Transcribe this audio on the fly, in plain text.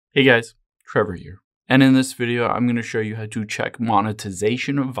Hey guys, Trevor here. And in this video, I'm going to show you how to check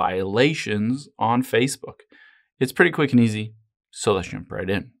monetization violations on Facebook. It's pretty quick and easy, so let's jump right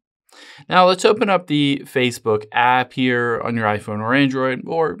in. Now let's open up the Facebook app here on your iPhone or Android,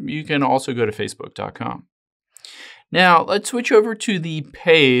 or you can also go to facebook.com. Now let's switch over to the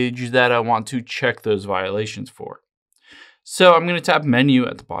page that I want to check those violations for. So I'm going to tap menu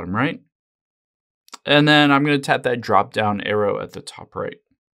at the bottom right, and then I'm going to tap that drop down arrow at the top right.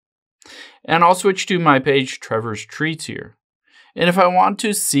 And I'll switch to my page, Trevor's Treats here. And if I want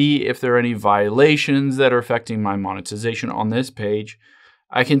to see if there are any violations that are affecting my monetization on this page,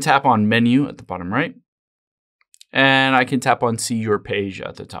 I can tap on Menu at the bottom right, and I can tap on See Your Page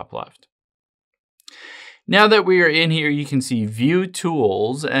at the top left. Now that we are in here, you can see View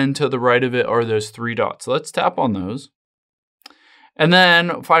Tools, and to the right of it are those three dots. Let's tap on those. And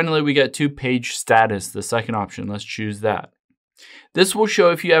then finally, we get to Page Status, the second option. Let's choose that. This will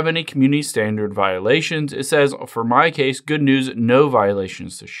show if you have any community standard violations. It says, for my case, good news, no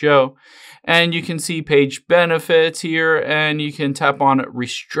violations to show. And you can see page benefits here, and you can tap on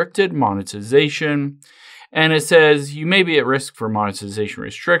restricted monetization. And it says you may be at risk for monetization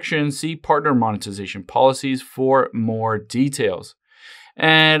restrictions. See partner monetization policies for more details.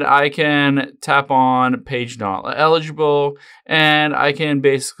 And I can tap on page not eligible, and I can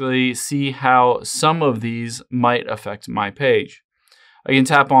basically see how some of these might affect my page. I can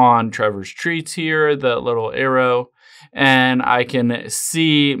tap on Trevor's Treats here, the little arrow, and I can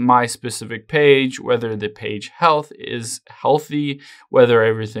see my specific page, whether the page health is healthy, whether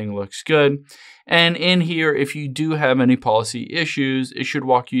everything looks good. And in here, if you do have any policy issues, it should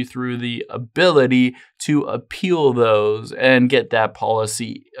walk you through the ability to appeal those and get that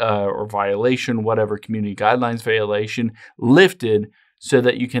policy or violation, whatever community guidelines violation, lifted so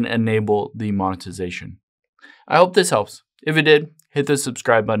that you can enable the monetization. I hope this helps. If it did, hit the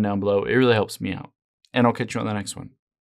subscribe button down below. It really helps me out. And I'll catch you on the next one.